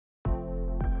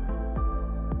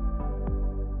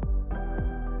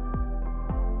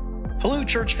Hello,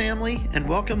 church family, and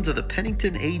welcome to the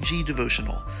Pennington AG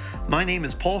Devotional. My name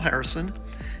is Paul Harrison,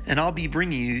 and I'll be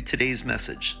bringing you today's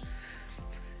message.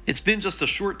 It's been just a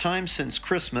short time since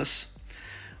Christmas,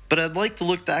 but I'd like to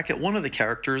look back at one of the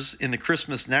characters in the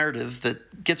Christmas narrative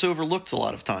that gets overlooked a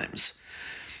lot of times.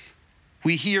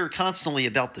 We hear constantly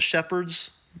about the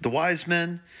shepherds, the wise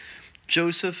men,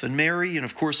 Joseph and Mary, and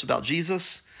of course about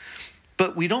Jesus,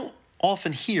 but we don't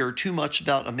often hear too much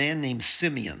about a man named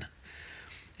Simeon.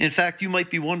 In fact, you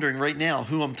might be wondering right now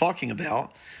who I'm talking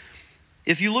about.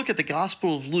 If you look at the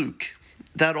Gospel of Luke,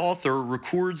 that author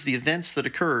records the events that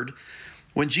occurred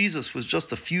when Jesus was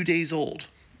just a few days old,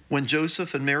 when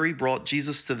Joseph and Mary brought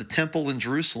Jesus to the temple in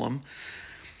Jerusalem.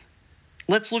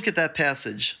 Let's look at that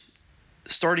passage,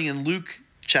 starting in Luke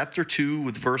chapter 2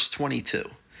 with verse 22.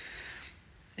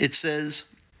 It says,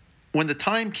 "When the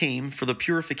time came for the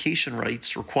purification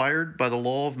rites required by the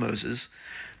law of Moses,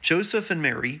 Joseph and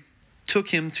Mary took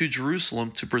him to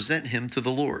Jerusalem to present him to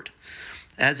the Lord.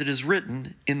 As it is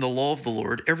written in the law of the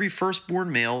Lord, every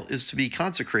firstborn male is to be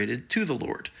consecrated to the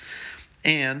Lord,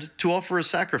 and to offer a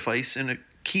sacrifice in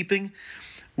keeping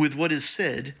with what is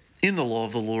said in the law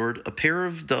of the Lord, a pair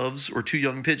of doves or two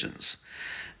young pigeons.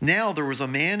 Now there was a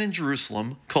man in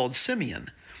Jerusalem called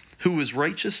Simeon, who was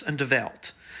righteous and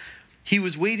devout. He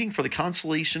was waiting for the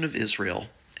consolation of Israel,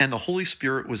 and the Holy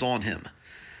Spirit was on him.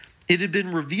 It had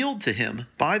been revealed to him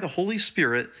by the Holy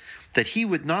Spirit that he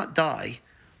would not die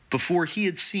before he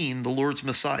had seen the Lord's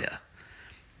Messiah.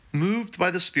 Moved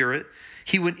by the Spirit,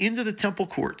 he went into the temple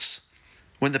courts.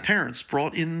 When the parents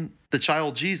brought in the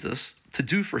child Jesus to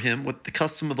do for him what the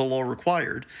custom of the law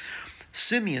required,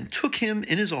 Simeon took him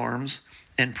in his arms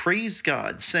and praised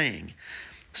God, saying,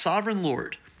 'Sovereign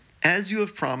Lord, as you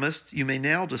have promised, you may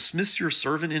now dismiss your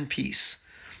servant in peace,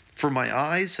 for my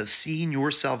eyes have seen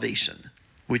your salvation,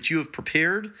 which you have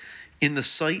prepared in the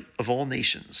sight of all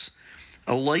nations,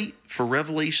 a light for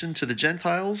revelation to the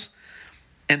Gentiles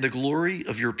and the glory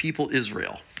of your people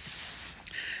Israel.'"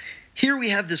 Here we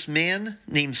have this man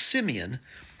named Simeon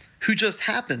who just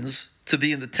happens to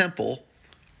be in the temple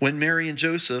when Mary and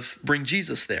Joseph bring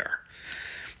Jesus there.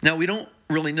 Now, we don't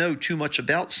really know too much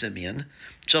about Simeon,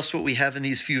 just what we have in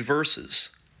these few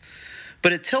verses.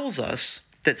 But it tells us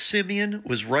that Simeon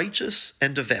was righteous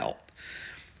and devout,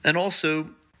 and also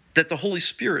that the Holy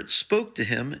Spirit spoke to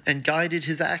him and guided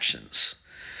his actions.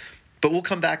 But we'll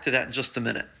come back to that in just a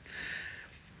minute.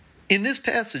 In this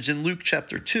passage in Luke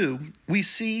chapter 2, we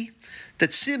see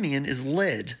that Simeon is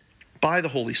led by the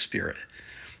Holy Spirit,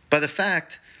 by the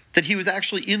fact that he was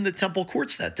actually in the temple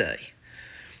courts that day.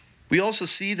 We also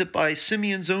see that by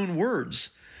Simeon's own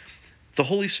words, the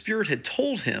Holy Spirit had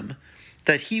told him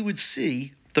that he would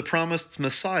see the promised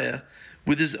Messiah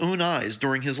with his own eyes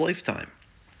during his lifetime.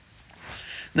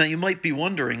 Now, you might be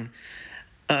wondering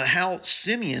how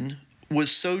Simeon was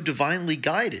so divinely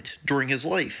guided during his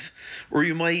life, or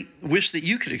you might wish that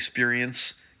you could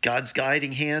experience God's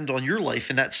guiding hand on your life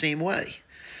in that same way.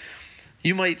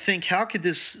 You might think, how could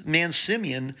this man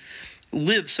Simeon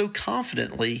live so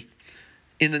confidently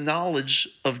in the knowledge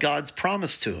of God's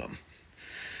promise to him?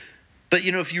 But,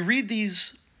 if you read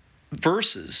these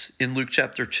verses in Luke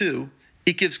chapter 2,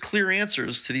 it gives clear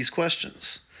answers to these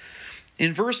questions.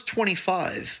 In verse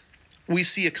 25, we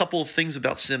see a couple of things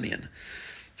about Simeon.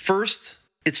 First,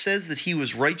 it says that he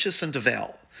was righteous and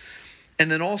devout. And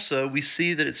then also we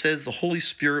see that it says the Holy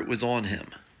Spirit was on him.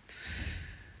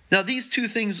 Now, these two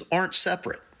things aren't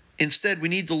separate. Instead, we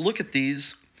need to look at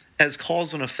these as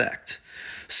cause and effect.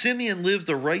 Simeon lived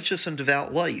a righteous and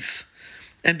devout life.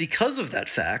 And because of that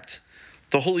fact,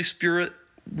 the Holy Spirit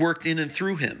worked in and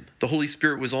through him. The Holy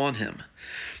Spirit was on him.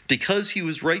 Because he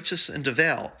was righteous and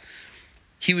devout,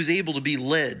 he was able to be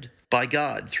led by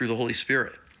God through the Holy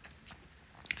Spirit.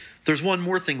 There's one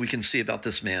more thing we can see about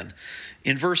this man.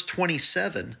 In verse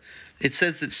 27, it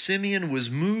says that Simeon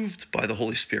was moved by the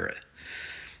Holy Spirit.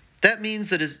 That means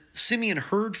that as Simeon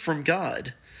heard from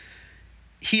God,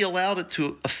 he allowed it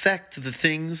to affect the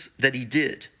things that he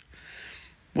did.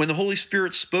 When the Holy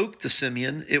Spirit spoke to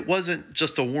Simeon, it wasn't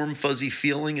just a warm, fuzzy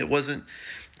feeling. It wasn't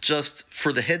just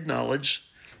for the head knowledge,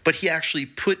 but he actually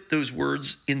put those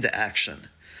words into action.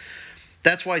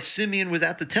 That's why Simeon was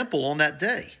at the temple on that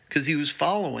day, because he was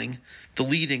following the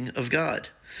leading of God.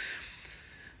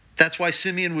 That's why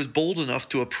Simeon was bold enough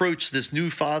to approach this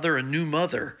new father and new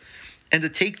mother and to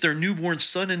take their newborn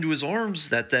son into his arms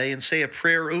that day and say a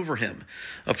prayer over him,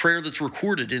 a prayer that's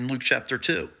recorded in Luke chapter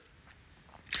 2.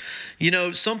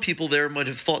 Some people there might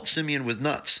have thought Simeon was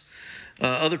nuts.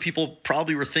 Other people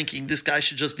probably were thinking this guy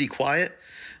should just be quiet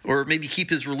or maybe keep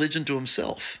his religion to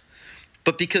himself.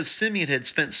 But because Simeon had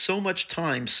spent so much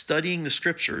time studying the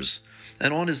scriptures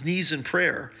and on his knees in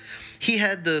prayer, He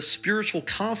had the spiritual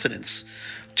confidence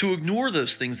to ignore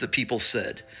those things that people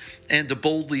said and to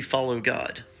boldly follow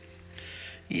God.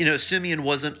 Simeon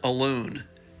wasn't alone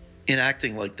in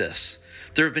acting like this.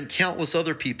 There have been countless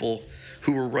other people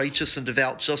who were righteous and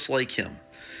devout just like him.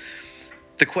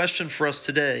 The question for us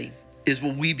today is,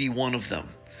 will we be one of them?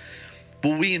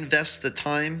 Will we invest the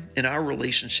time in our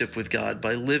relationship with God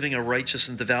by living a righteous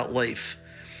and devout life?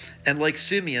 And like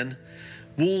Simeon,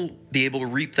 we'll be able to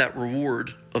reap that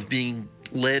reward of being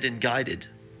led and guided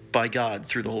by God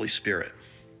through the Holy Spirit.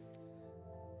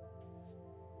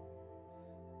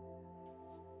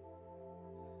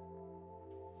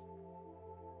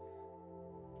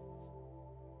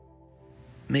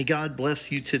 May God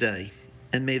bless you today,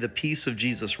 and may the peace of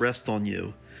Jesus rest on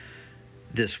you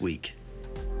this week.